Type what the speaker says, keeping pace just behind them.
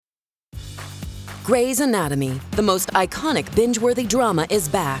Grey's Anatomy, the most iconic binge-worthy drama, is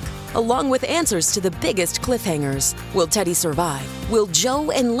back, along with answers to the biggest cliffhangers. Will Teddy survive? Will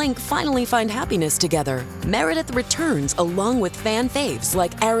Joe and Link finally find happiness together? Meredith returns along with fan faves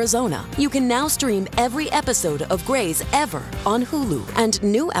like Arizona. You can now stream every episode of Grey's ever on Hulu, and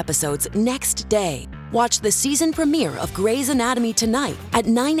new episodes next day. Watch the season premiere of Grey's Anatomy tonight at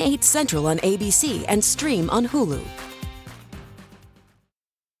 9/8 Central on ABC and stream on Hulu.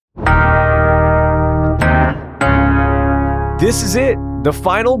 This is it, the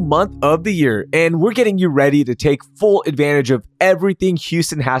final month of the year, and we're getting you ready to take full advantage of everything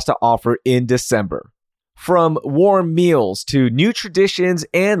Houston has to offer in December. From warm meals to new traditions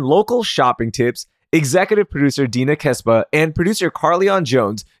and local shopping tips, executive producer Dina Kesba and producer Carleon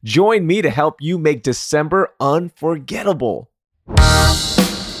Jones join me to help you make December unforgettable.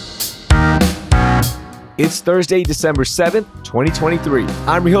 It's Thursday, December 7th, 2023.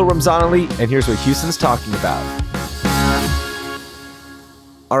 I'm Rahil Ramzanali, and here's what Houston's talking about.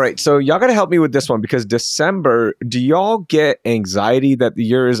 All right, so y'all got to help me with this one because December, do y'all get anxiety that the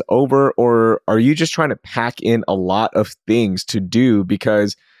year is over, or are you just trying to pack in a lot of things to do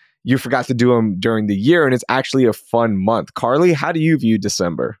because you forgot to do them during the year and it's actually a fun month? Carly, how do you view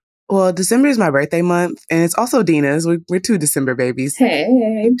December? Well, December is my birthday month, and it's also Dina's. We're two December babies.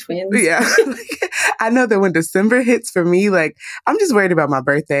 Hey, twins. Yeah. I know that when December hits for me, like, I'm just worried about my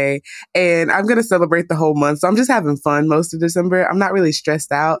birthday, and I'm going to celebrate the whole month. So I'm just having fun most of December. I'm not really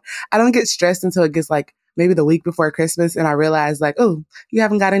stressed out. I don't get stressed until it gets, like, maybe the week before Christmas, and I realize, like, oh, you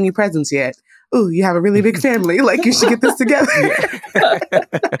haven't got any presents yet. Oh, you have a really big family. Like, you should get this together.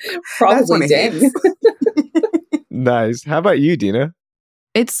 Probably dang. Nice. How about you, Dina?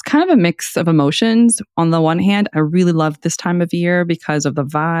 It's kind of a mix of emotions. On the one hand, I really love this time of year because of the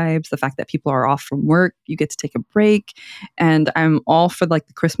vibes, the fact that people are off from work, you get to take a break. And I'm all for like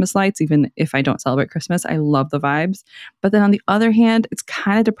the Christmas lights, even if I don't celebrate Christmas. I love the vibes. But then on the other hand, it's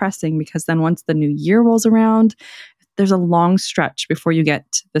kind of depressing because then once the new year rolls around, there's a long stretch before you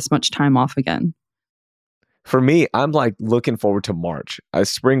get this much time off again. For me, I'm like looking forward to March.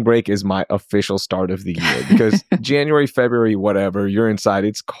 Spring break is my official start of the year because January, February, whatever, you're inside,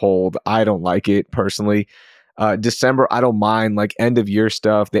 it's cold. I don't like it personally. December, I don't mind like end of year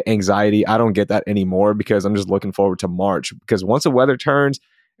stuff, the anxiety. I don't get that anymore because I'm just looking forward to March because once the weather turns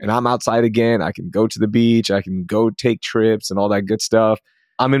and I'm outside again, I can go to the beach, I can go take trips and all that good stuff.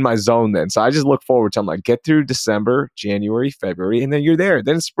 I'm in my zone then. So I just look forward to, I'm like, get through December, January, February, and then you're there.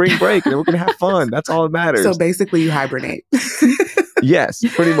 Then it's spring break and then we're going to have fun. That's all that matters. So basically you hibernate. Yes,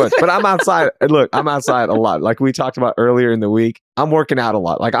 pretty much. But I'm outside. Look, I'm outside a lot. Like we talked about earlier in the week, I'm working out a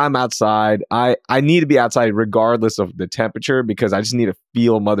lot. Like I'm outside. I need to be outside regardless of the temperature because I just need to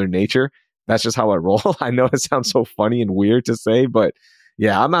feel Mother Nature. That's just how I roll. I know it sounds so funny and weird to say, but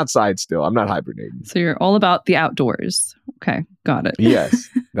yeah, I'm outside still. I'm not hibernating. So you're all about the outdoors. Okay, got it. Yes,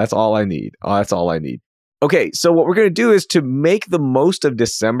 that's all I need. That's all I need. Okay, so what we're going to do is to make the most of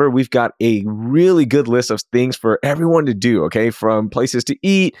December, we've got a really good list of things for everyone to do, okay? From places to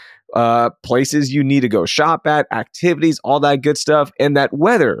eat, places you need to go shop at, activities, all that good stuff, and that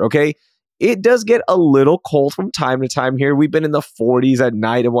weather, okay? It does get a little cold from time to time here. We've been in the 40s at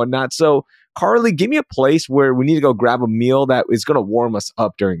night and whatnot. So, Carly, give me a place where we need to go grab a meal that is going to warm us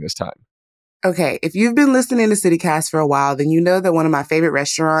up during this time. Okay, if you've been listening to CityCast for a while, then you know that one of my favorite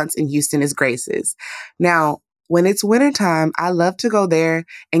restaurants in Houston is Grace's. Now, when it's wintertime, I love to go there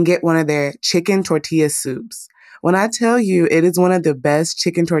and get one of their chicken tortilla soups. When I tell you it is one of the best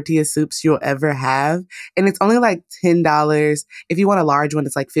chicken tortilla soups you'll ever have, and it's only like $10. If you want a large one,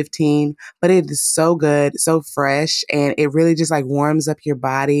 it's like $15, but it is so good, so fresh, and it really just like warms up your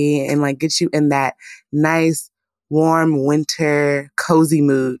body and like gets you in that nice, warm winter, cozy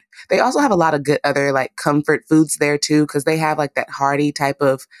mood. They also have a lot of good other like comfort foods there too, because they have like that hearty type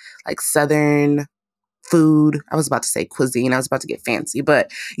of like Southern food. I was about to say cuisine. I was about to get fancy,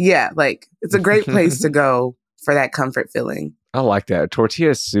 but yeah, like it's a great place to go for that comfort feeling. I like that.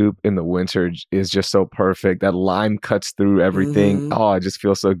 Tortilla soup in the winter is just so perfect. That lime cuts through everything. Mm-hmm. Oh, it just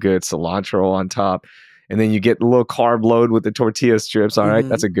feels so good. Cilantro on top. And then you get a little carb load with the tortilla strips. All right,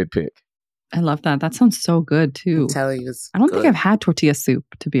 that's a good pick. I love that. That sounds so good too. I'm telling you, I don't think I've had tortilla soup,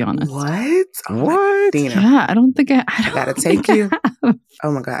 to be honest. What? What? Dina. Yeah, I don't think I gotta take you.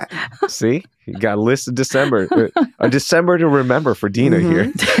 Oh my God. See, you got a list of December. A December to remember for Dina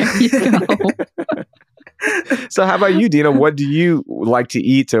here. There you go. So how about you, Dina? What do you like to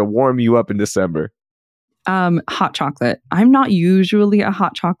eat to warm you up in December? Hot chocolate. I'm not usually a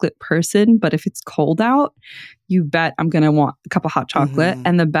hot chocolate person, but if it's cold out, you bet I'm going to want a cup of hot chocolate. Mhm.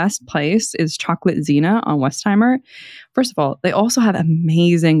 And the best place is Chocolate Zena on Westheimer. First of all, they also have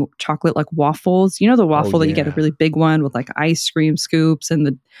amazing chocolate like waffles. You know the waffle that you get a yeah. really big one with like ice cream scoops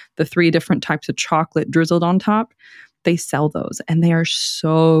and the 3 different types of chocolate drizzled on top. They sell those and they are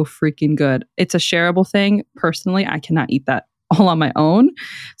so freaking good. It's a shareable thing. Personally, I cannot eat that all on my own.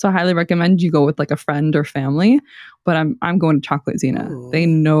 So I highly recommend you go with like a friend or family. But I'm going to Chocolate Zena. Ooh. They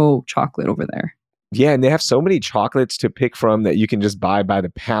know chocolate over there. Yeah, and they have so many chocolates to pick from that you can just buy by the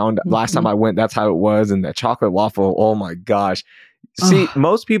pound. Last time I went, that's how it was. And the chocolate waffle, oh my gosh. See,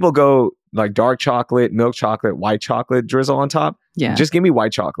 most people go like dark chocolate, milk chocolate, white chocolate drizzle on top. Yeah. Just give me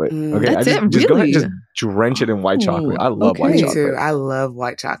white chocolate. Okay. That's it, just go ahead and really? just drench it in white chocolate. I love okay. white Me chocolate. too. I love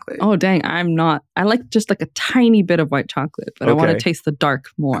white chocolate. Oh, dang. I'm not. I like just like a tiny bit of white chocolate, but I want to Okay. taste the dark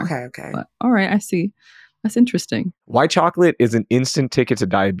more. Okay. But all right. I see. That's interesting. White chocolate is an instant ticket to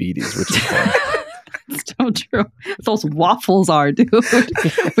diabetes, which is fun. It's so true. Those waffles are, dude. With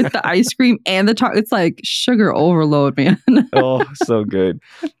the ice cream and the chocolate. It's like sugar overload, man. Oh, so good.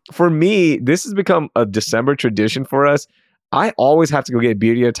 For me, this has become a December tradition for us. I always have to go get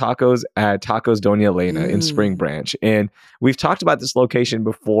birria tacos at Tacos Doña Elena in Spring Branch. And we've talked about this location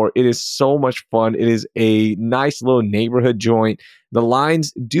before. It is so much fun. It is a nice little neighborhood joint. The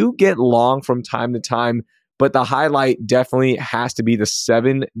lines do get long from time to time, but the highlight definitely has to be the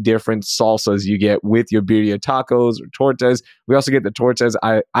 7 different salsas you get with your birria tacos or tortas. We also get the tortas.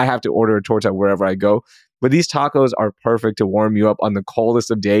 I have to order a torta wherever I go. But these tacos are perfect to warm you up on the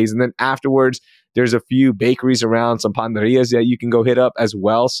coldest of days. And then afterwards, there's a few bakeries around, some panderias that you can go hit up as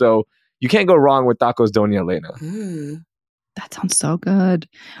well. So you can't go wrong with Tacos Doña Elena. That sounds so good.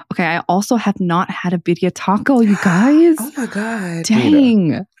 Okay, I also have not had a birria taco, you guys. Oh my God.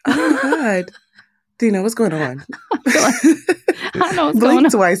 Dang. Oh my God. Dina, what's going on? I don't know what's Blink going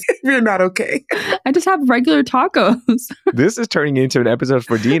on. twice if you're not okay. I just have regular tacos. This is turning into an episode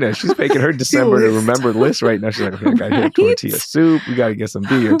for Dina. She's making her December to remember list right now. She's like, okay, I got to hit Right? tortilla soup. We got to get some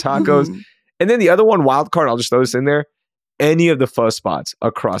birria tacos. Mhm. And then the other one, wild card, I'll just throw this in there. Any of the fuzz spots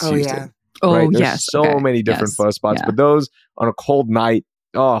across Oh, Houston. yeah. Oh, Right? There's yes. so okay. many different Yes. fuzz spots, Yeah. but those on a cold night,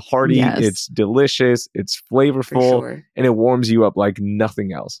 hearty, Yes. it's delicious, it's For flavorful, sure. and it warms you up like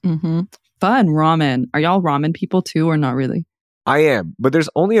nothing else. Mm-hmm. Fun ramen. Are y'all ramen people too, or not really? I am, but there's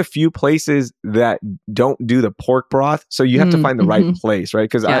only a few places that don't do the pork broth, so you have to find the right place, right?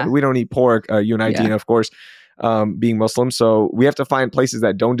 Because Yeah. we don't eat pork. You and I, Yeah. Dina, of course, being Muslim, so we have to find places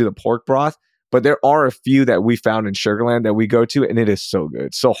that don't do the pork broth. But there are a few that we found in Sugarland that we go to, and it is so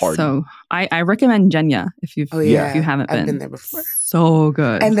good, so hearty. So I recommend Jenya if you Oh, yeah. if you haven't I've been. been there before. So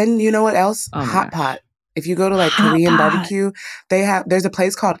good. And then you know what else? Oh my Hot gosh. pot. If you go to like Hot Korean pot. barbecue, there's a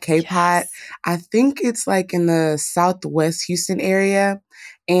place called K-Pot. Yes. I think it's like in the Southwest Houston area.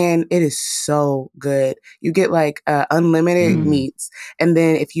 And it is so good. You get like unlimited meats. And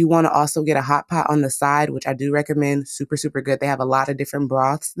then if you want to also get a hot pot on the side, which I do recommend, super, super good. They have a lot of different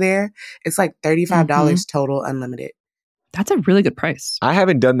broths there. It's like $35 total unlimited. That's a really good price. I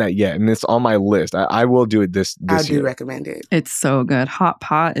haven't done that yet, and it's on my list. I will do it this I do year. recommend it. It's so good. Hot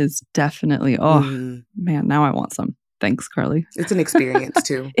pot is definitely, man, now I want some. Thanks, Carly. It's an experience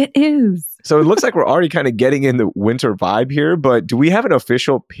too. It is. So it looks like we're already kind of getting in the winter vibe here, but do we have an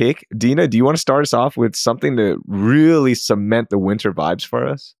official pick? Dina, do you want to start us off with something to really cement the winter vibes for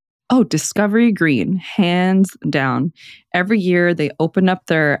us? Oh, Discovery Green, hands down. Every year they open up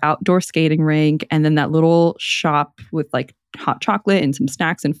their outdoor skating rink, and then that little shop with like hot chocolate and some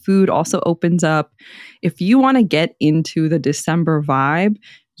snacks and food also opens up. If you want to get into the December vibe,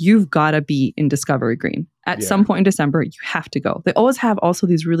 you've got to be in Discovery Green. At some point in December, you have to go. They always have also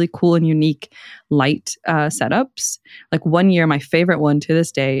these really cool and unique light setups. Like one year, my favorite one to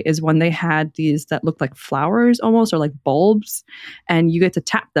this day is when they had these that looked like flowers almost, or like bulbs, and you get to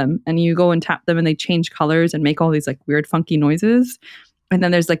tap them, and you go and tap them and they change colors and make all these like weird funky noises. And then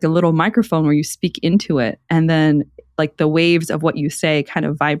there's like a little microphone where you speak into it, and then like the waves of what you say kind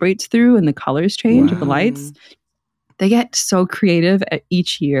of vibrates through and the colors change with the lights. They get so creative at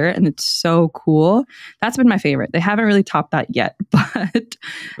each year, and it's so cool. That's been my favorite. They haven't really topped that yet, but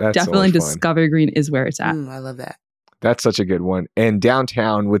That's definitely so much fun. Discovery Green is where it's at. I love that. That's such a good one. And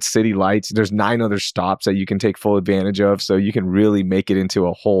downtown with city lights, there's 9 other stops that you can take full advantage of. So you can really make it into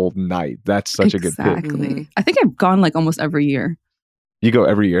a whole night. That's such a good pick. Exactly. I think I've gone like almost every year. You go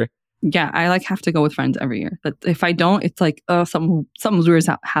every year? Yeah, I like have to go with friends every year. But if I don't, it's like, oh, something's weird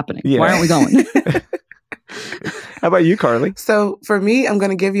happening. Yeah. Why aren't we going? How about you, Carly? So for me, I'm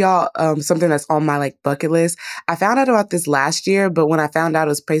going to give y'all something that's on my like bucket list. I found out about this last year, but when I found out, it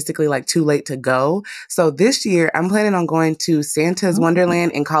was basically like too late to go. So this year, I'm planning on going to Santa's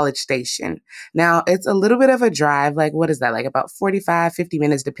Wonderland in College Station. Now, it's a little bit of a drive. Like, what is that? Like about 45, 50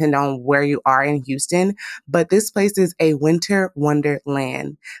 minutes, depending on where you are in Houston. But this place is a winter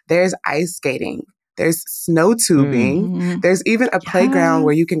wonderland. There's ice skating. There's snow tubing. Mm-hmm. There's even a playground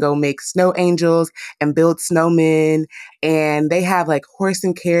where you can go make snow angels and build snowmen. And they have like horse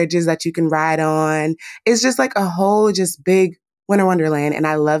and carriages that you can ride on. It's just like a whole just big winter wonderland. And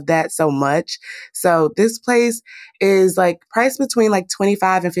I love that so much. So this place is like priced between like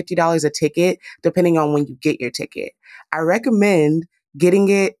 $25 and $50 a ticket, depending on when you get your ticket. I recommend getting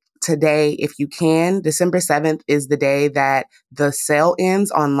it today if you can. December 7th is the day that the sale ends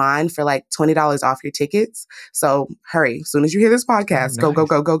online for like $20 off your tickets. So hurry. As soon as you hear this podcast,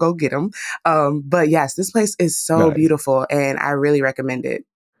 go get them. But yes, this place is so beautiful and I really recommend it.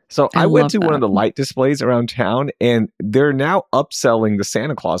 So I went to one of the light displays around town and they're now upselling the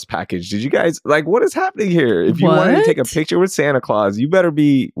Santa Claus package. Did you guys, like, what is happening here? If you wanted to take a picture with Santa Claus, you better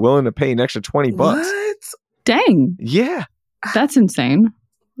be willing to pay an extra $20. What? Dang. Yeah. That's insane.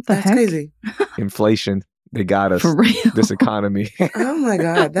 That's crazy. Inflation. They got us. For real. This economy. Oh my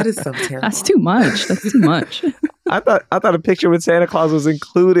God. That is so terrible. That's too much. That's too much. I thought a picture with Santa Claus was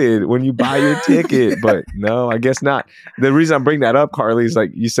included when you buy your ticket, but no, I guess not. The reason I'm bringing that up, Carly, is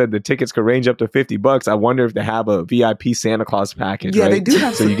like you said, the tickets could range up to $50. I wonder if they have a VIP Santa Claus package. Yeah, right? they do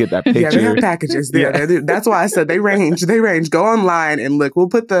have. So you get that picture. Yeah, they have packages. Yeah, that's why I said they range. They range. Go online and look. We'll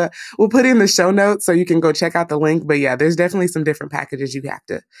put in the show notes so you can go check out the link. But yeah, there's definitely some different packages you have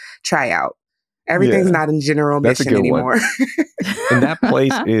to try out. Everything's not in general admission anymore. And that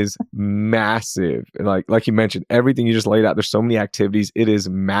place is massive. And like you mentioned, everything you just laid out, there's so many activities. It is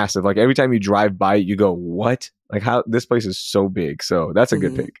massive. Like every time you drive by it, you go, what? Like how this place is so big. So that's a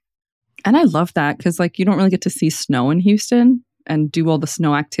good pick. And I love that because like you don't really get to see snow in Houston and do all the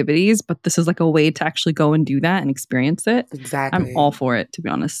snow activities, but this is like a way to actually go and do that and experience it. Exactly. I'm all for it, to be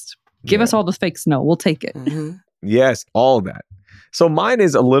honest. Give us all the fake snow. We'll take it. Mm-hmm. Yes, all of that. So mine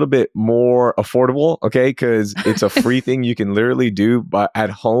is a little bit more affordable, okay? Because it's a free thing you can literally do at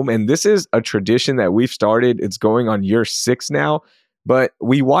home. And this is a tradition that we've started. It's going on year 6 now. But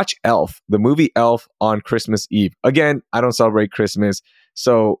we watch Elf, the movie Elf, on Christmas Eve. Again, I don't celebrate Christmas.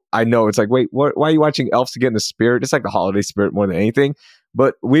 So I know it's like, wait, why are you watching Elf to get in the spirit? It's like the holiday spirit more than anything.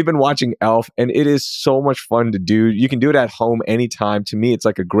 But we've been watching Elf and it is so much fun to do. You can do it at home anytime. To me, it's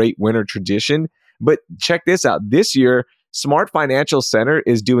like a great winter tradition. But check this out. This year, Smart Financial Center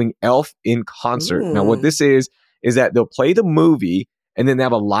is doing Elf in concert. Now, what this is that they'll play the movie and then they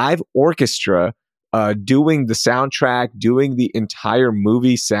have a live orchestra doing the soundtrack, doing the entire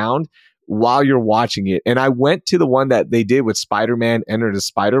movie sound while you're watching it. And I went to the one that they did with Spider-Man Enter the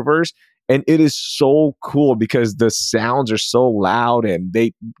Spider-Verse, and it is so cool because the sounds are so loud and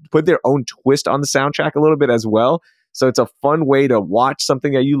they put their own twist on the soundtrack a little bit as well. So it's a fun way to watch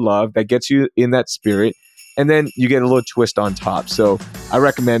something that you love that gets you in that spirit. And then you get a little twist on top. So I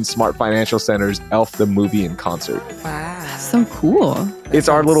recommend Smart Financial Center's Elf the Movie in Concert. Wow. That's so cool. It's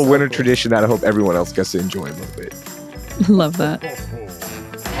our little winter tradition that I hope everyone else gets to enjoy a little bit. Love that.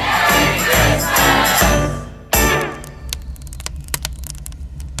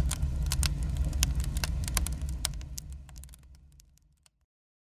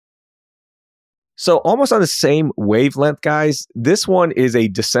 So almost on the same wavelength, guys, this one is a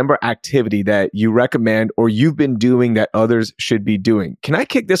December activity that you recommend or you've been doing that others should be doing. Can I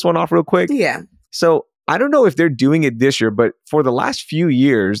kick this one off real quick? Yeah. So I don't know if they're doing it this year, but for the last few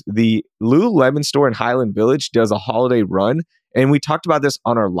years, the Lululemon store in Highland Village does a holiday run. And we talked about this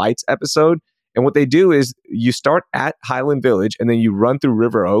on our lights episode. And what they do is you start at Highland Village and then you run through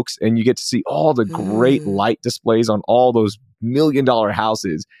River Oaks and you get to see all the great light displays on all those $1 million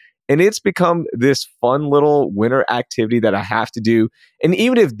houses. And it's become this fun little winter activity that I have to do. And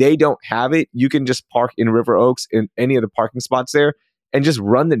even if they don't have it, you can just park in River Oaks in any of the parking spots there and just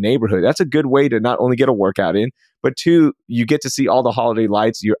run the neighborhood. That's a good way to not only get a workout in, but 2, you get to see all the holiday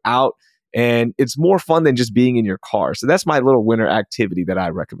lights. You're out and it's more fun than just being in your car. So that's my little winter activity that I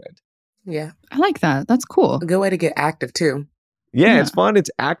recommend. Yeah. I like that. That's cool. A good way to get active too. Yeah, it's fun. It's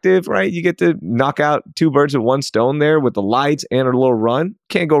active, right? You get to knock out 2 birds with 1 stone there with the lights and a little run.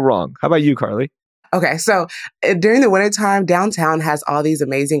 Can't go wrong. How about you, Carly? Okay, so during the wintertime, downtown has all these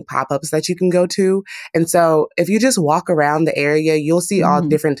amazing pop-ups that you can go to. And so if you just walk around the area, you'll see all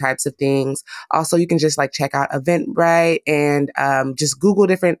different types of things. Also, you can just like check out Eventbrite and just Google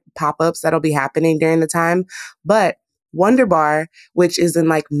different pop-ups that'll be happening during the time. But Wonder Bar, which is in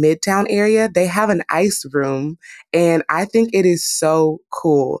like Midtown area, they have an ice room, and I think it is so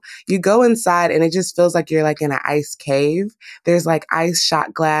cool. You go inside and it just feels like you're like in an ice cave. There's like ice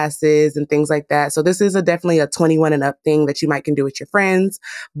shot glasses and things like that. So this is definitely a 21 and up thing that you might can do with your friends.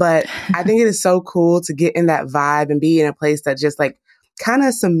 But I think it is so cool to get in that vibe and be in a place that just like kind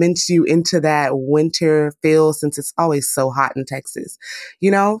of cements you into that winter feel, since it's always so hot in Texas,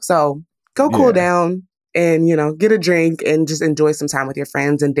 So go cool down and, get a drink and just enjoy some time with your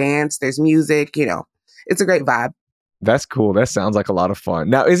friends and dance. There's music, it's a great vibe. That's cool. That sounds like a lot of fun.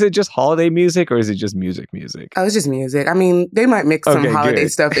 Now, is it just holiday music or is it just music? Oh, it's just music. I mean, they might mix some holiday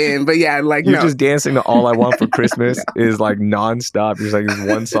stuff in, but yeah, like, You're just dancing to All I Want for Christmas is like nonstop. It's like this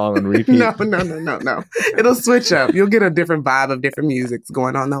one song on repeat. No. It'll switch up. You'll get a different vibe of different musics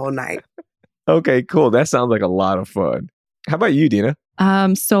going on the whole night. Okay, cool. That sounds like a lot of fun. How about you, Dina?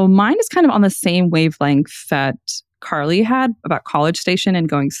 So mine is kind of on the same wavelength that Carly had about College Station and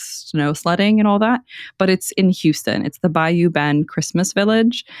going snow sledding and all that, but it's in Houston. It's the Bayou Bend Christmas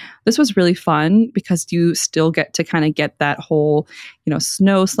Village. This was really fun because you still get to kind of get that whole,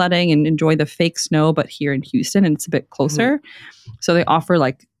 snow sledding and enjoy the fake snow, but here in Houston, and it's a bit closer. Mm-hmm. So they offer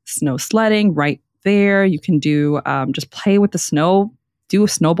like snow sledding right there. You can do just play with the snow, do a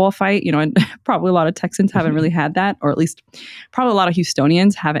snowball fight, and probably a lot of Texans haven't really had that, or at least probably a lot of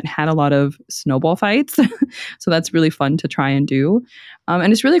Houstonians haven't had a lot of snowball fights. So that's really fun to try and do.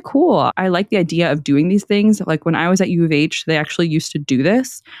 And it's really cool. I like the idea of doing these things. Like when I was at U of H, they actually used to do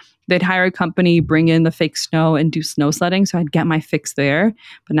this. They'd hire a company, bring in the fake snow and do snow sledding. So I'd get my fix there.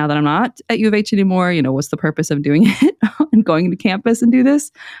 But now that I'm not at U of H anymore, what's the purpose of doing it and going to campus and do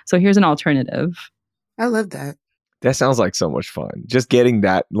this? So here's an alternative. I love that. That sounds like so much fun. Just getting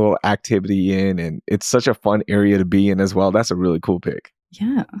that little activity in, and it's such a fun area to be in as well. That's a really cool pick.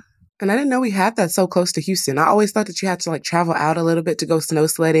 Yeah. And I didn't know we had that so close to Houston. I always thought that you had to like travel out a little bit to go snow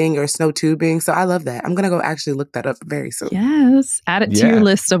sledding or snow tubing. So I love that. I'm going to go actually look that up very soon. Yes. Add it to your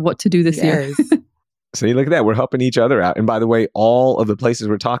list of what to do this year. See, look at that. We're helping each other out. And by the way, all of the places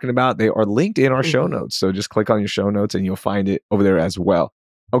we're talking about, they are linked in our show notes. So just click on your show notes and you'll find it over there as well.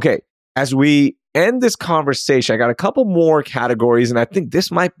 Okay. As we end this conversation, I got a couple more categories, and I think this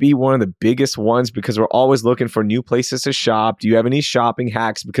might be one of the biggest ones because we're always looking for new places to shop. Do you have any shopping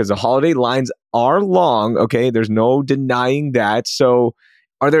hacks? Because the holiday lines are long, okay? There's no denying that. So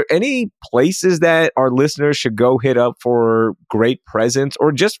are there any places that our listeners should go hit up for great presents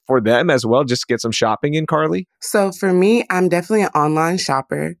or just for them as well, just get some shopping in, Carly? So for me, I'm definitely an online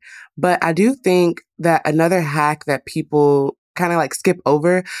shopper, but I do think that another hack that people kind of like skip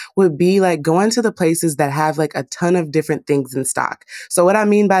over would be like going to the places that have like a ton of different things in stock. So what I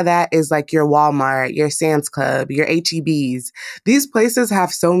mean by that is like your Walmart, your Sam's Club, your H-E-B's. These places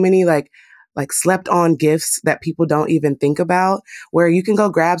have so many like slept on gifts that people don't even think about, where you can go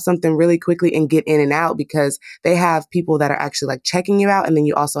grab something really quickly and get in and out because they have people that are actually like checking you out. And then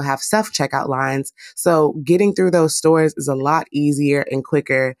you also have self-checkout lines. So getting through those stores is a lot easier and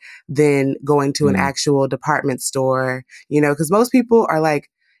quicker than going to an actual department store, because most people are like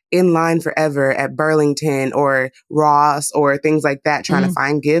in line forever at Burlington or Ross or things like that, trying to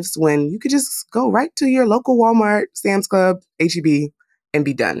find gifts when you could just go right to your local Walmart, Sam's Club, H-E-B and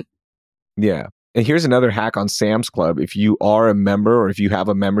be done. Yeah. And here's another hack on Sam's Club. If you are a member or if you have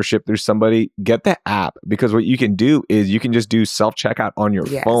a membership through somebody, get the app, because what you can do is you can just do self-checkout on your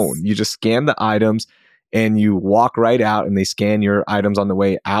phone. You just scan the items and you walk right out and they scan your items on the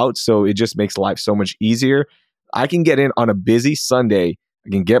way out. So it just makes life so much easier. I can get in on a busy Sunday. I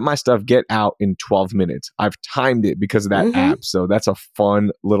can get my stuff, get out in 12 minutes. I've timed it because of that app. So that's a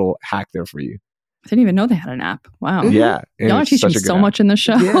fun little hack there for you. I didn't even know they had an app. Wow. Yeah. Y'all are teaching so much in the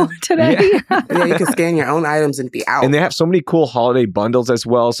show today. Yeah, you can scan your own items and be out. And they have so many cool holiday bundles as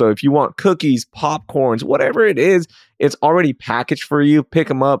well. So if you want cookies, popcorns, whatever it is, it's already packaged for you. Pick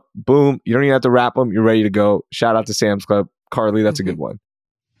them up. Boom. You don't even have to wrap them. You're ready to go. Shout out to Sam's Club. Carly, that's a good one.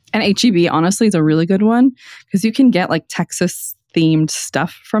 And H-E-B, honestly, is a really good one because you can get like Texas themed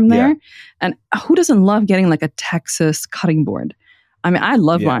stuff from there. Yeah. And who doesn't love getting like a Texas cutting board? I mean, I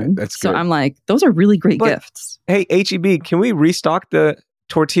love mine. So I'm like, those are really great gifts. Hey, H-E-B, can we restock the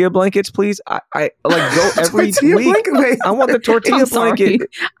tortilla blankets, please? I like go every week. I want the tortilla blanket.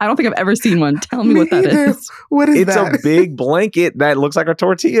 I don't think I've ever seen one. Tell me what that is. What is that? It's a big blanket that looks like a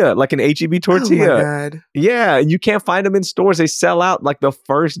tortilla, like an H-E-B tortilla. Oh my God. Yeah, and you can't find them in stores. They sell out like the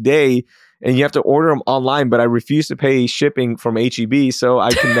first day. And you have to order them online, but I refuse to pay shipping from H-E-B, so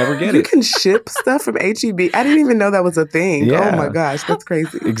I can never get it. You can ship stuff from H-E-B? I didn't even know that was a thing. Yeah. Oh my gosh, that's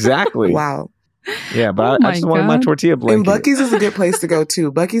crazy. Exactly. Wow. Yeah, but Oh I just wanted my God. tortilla And blanket. Buc-ee's is a good place to go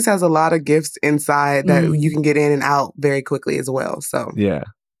too. Buc-ee's has a lot of gifts inside that Mm. you can get in and out very quickly as well. So Yeah.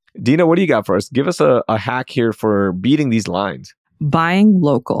 Dina, what do you got for us? Give us a hack here for beating these lines. Buying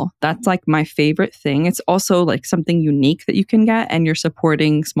local. That's like my favorite thing. It's also like something unique that you can get, and you're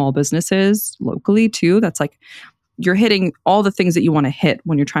supporting small businesses locally too. That's like you're hitting all the things that you want to hit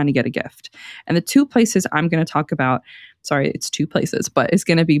when you're trying to get a gift. And the two places I'm going to talk about, sorry, it's two places, but it's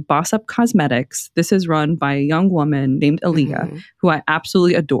going to be Boss Up Cosmetics. This is run by a young woman named Aaliyah, who I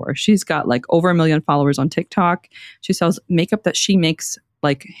absolutely adore. She's got like over 1 million followers on TikTok. She sells makeup that she makes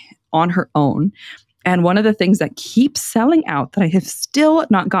like on her own. And one of the things that keeps selling out that I have still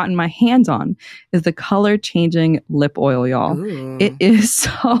not gotten my hands on is the color changing lip oil, y'all. Ooh. It is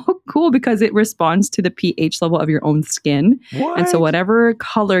so cool because it responds to the pH level of your own skin. What? And so whatever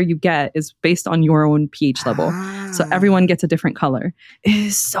color you get is based on your own pH level. So everyone gets a different color. It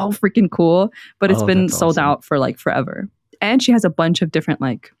is so freaking cool, but it's been that's sold awesome. out for like forever. And she has a bunch of different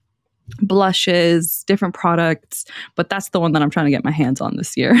like blushes, different products, but that's the one that I'm trying to get my hands on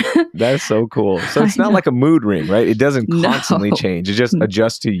this year. That's so cool. So it's I not know. like a mood ring, right? It doesn't No. constantly change. It just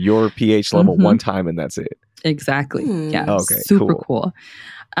adjusts to your pH level Mhm. one time and that's it. Exactly. Yeah. Okay, Super cool.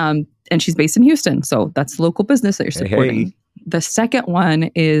 And she's based in Houston. So that's local business that you're Hey, supporting. hey. The second one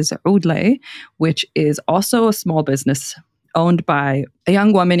is Oudle, which is also a small business owned by a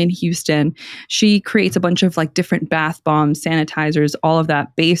young woman in Houston. She creates a bunch of like different bath bombs, sanitizers, all of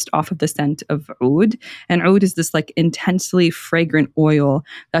that based off of the scent of oud. And oud is this like intensely fragrant oil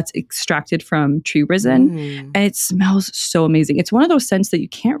that's extracted from tree resin. And it smells so amazing. It's one of those scents that you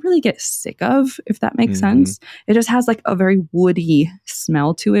can't really get sick of, if that makes sense. It just has like a very woody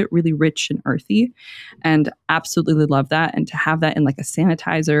smell to it, really rich and earthy. And absolutely love that. And to have that in like a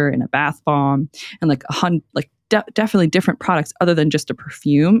sanitizer and a bath bomb and like definitely different products other than just a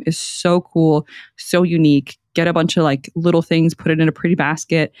perfume is so cool, so unique. Get a bunch of like little things, put it in a pretty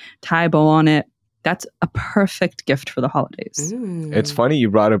basket, tie a bow on it. That's a perfect gift for the holidays. It's funny you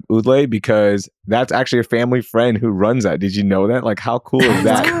brought up Oudle because that's actually a family friend who runs that. Did you know that? Like, how cool is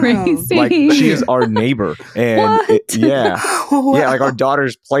That's that? crazy. Like, she is our neighbor. And What? yeah, like our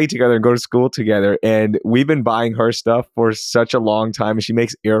daughters play together and go to school together. And we've been buying her stuff for such a long time. And she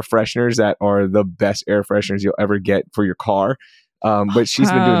makes air fresheners that are the best air fresheners you'll ever get for your car. But she's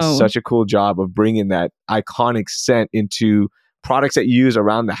been doing Wow. such a cool job of bringing that iconic scent into products that you use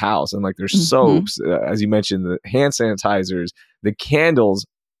around the house. And like there's soaps, as you mentioned, the hand sanitizers, the candles.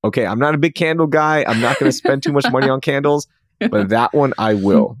 Okay, I'm not a big candle guy. I'm not going to spend too much money on candles, but that one I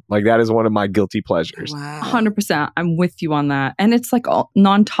will. Like that is one of my guilty pleasures. Wow. 100%. I'm with you on that. And it's like all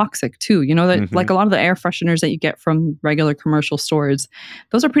non-toxic too. You know, that like a lot of the air fresheners that you get from regular commercial stores,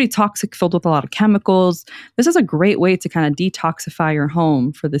 those are pretty toxic, filled with a lot of chemicals. This is a great way to kind of detoxify your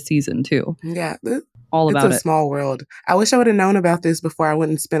home for the season too. Yeah. All It's about a it. small world. I wish I would have known about this before I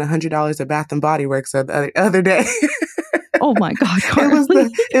went and spent $100 at Bath and Body Works the other day. Oh my God,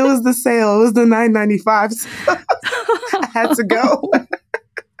 it was the sale. It was the $9.95. So I had to go.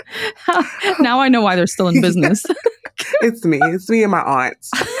 Now I know why they're still in business. It's me and my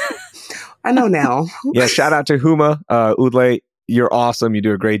aunts. I know now. Yeah, shout out to Huma, Oudle. You're awesome. You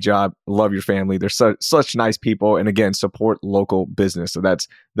do a great job. Love your family. They're such nice people. And again, support local business. So that's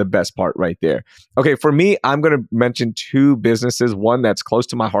the best part right there. Okay, for me, I'm going to mention two businesses. One that's close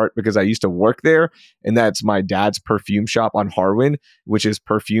to my heart because I used to work there. And that's my dad's perfume shop on Harwin, which is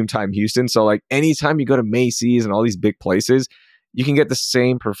Perfume Time Houston. So like anytime you go to Macy's and all these big places, you can get the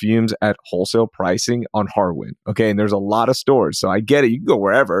same perfumes at wholesale pricing on Harwin. Okay. And there's a lot of stores. So I get it. You can go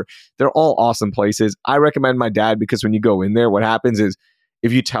wherever. They're all awesome places. I recommend my dad because when you go in there, what happens is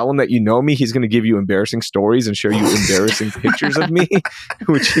if you tell him that you know me, he's going to give you embarrassing stories and show you embarrassing pictures of me,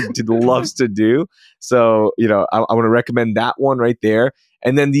 which he loves to do. So, you know, I want to recommend that one right there.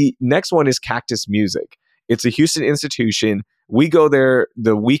 And then the next one is Cactus Music. It's a Houston institution. We go there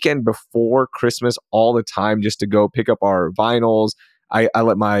the weekend before Christmas all the time just to go pick up our vinyls. I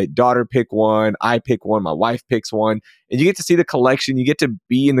let my daughter pick one. I pick one. My wife picks one. And you get to see the collection. You get to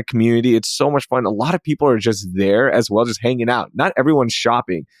be in the community. It's so much fun. A lot of people are just there as well, just hanging out. Not everyone's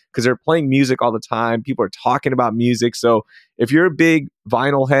shopping because they're playing music all the time. People are talking about music. So if you're a big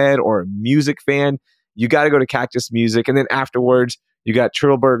vinyl head or a music fan, you got to go to Cactus Music. And then afterwards, you got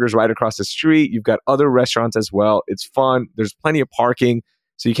Churro Burgers right across the street. You've got other restaurants as well. It's fun. There's plenty of parking.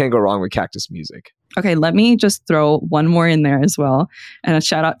 So you can't go wrong with Cactus Music. Okay, let me just throw one more in there as well. And a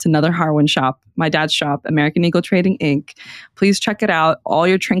shout out to another Harwin shop, my dad's shop, American Eagle Trading Inc. Please check it out. All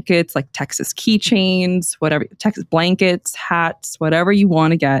your trinkets like Texas keychains, whatever, Texas blankets, hats, whatever you want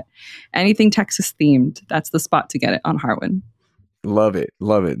to get. Anything Texas themed, that's the spot to get it on Harwin. Love it.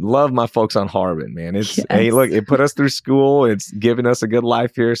 Love it. Love my folks on Harwin, man. It's Yes. hey, look, it put us through school. It's given us a good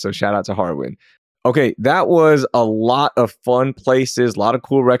life here. So shout out to Harwin. Okay, that was a lot of fun places, a lot of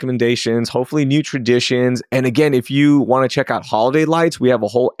cool recommendations, hopefully new traditions. And again, if you want to check out Holiday Lights, we have a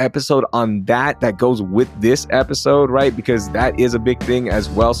whole episode on that goes with this episode, right? Because that is a big thing as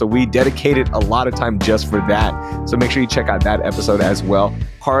well. So we dedicated a lot of time just for that. So make sure you check out that episode as well.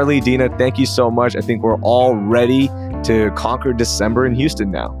 Carly, Dina, thank you so much. I think we're all ready to conquer December in Houston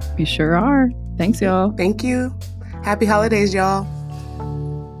now. We sure are. Thanks, y'all. Thank you. Happy holidays, y'all.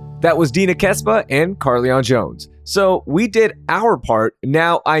 That was Dina Kespa and Carleon Jones. So we did our part.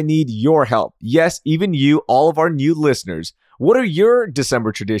 Now I need your help. Yes, even you, all of our new listeners. What are your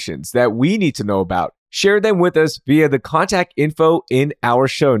December traditions that we need to know about? Share them with us via the contact info in our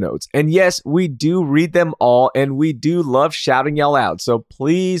show notes. And yes, we do read them all and we do love shouting y'all out. So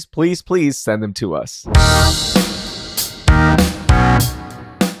please, please, please send them to us.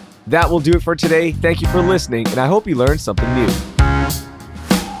 That will do it for today. Thank you for listening, and I hope you learned something new.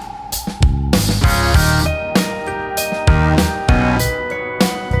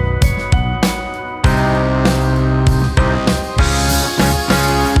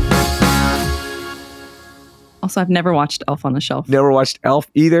 Also, I've never watched Elf on the Shelf. Never watched Elf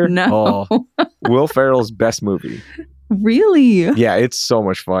either? No. Oh, Will Ferrell's best movie. Really? Yeah, it's so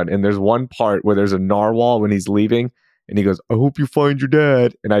much fun. And there's one part where there's a narwhal when he's leaving, and he goes, "I hope you find your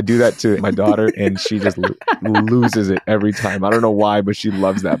dad." And I do that to my daughter, and she just loses it every time. I don't know why, but she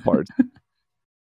loves that part.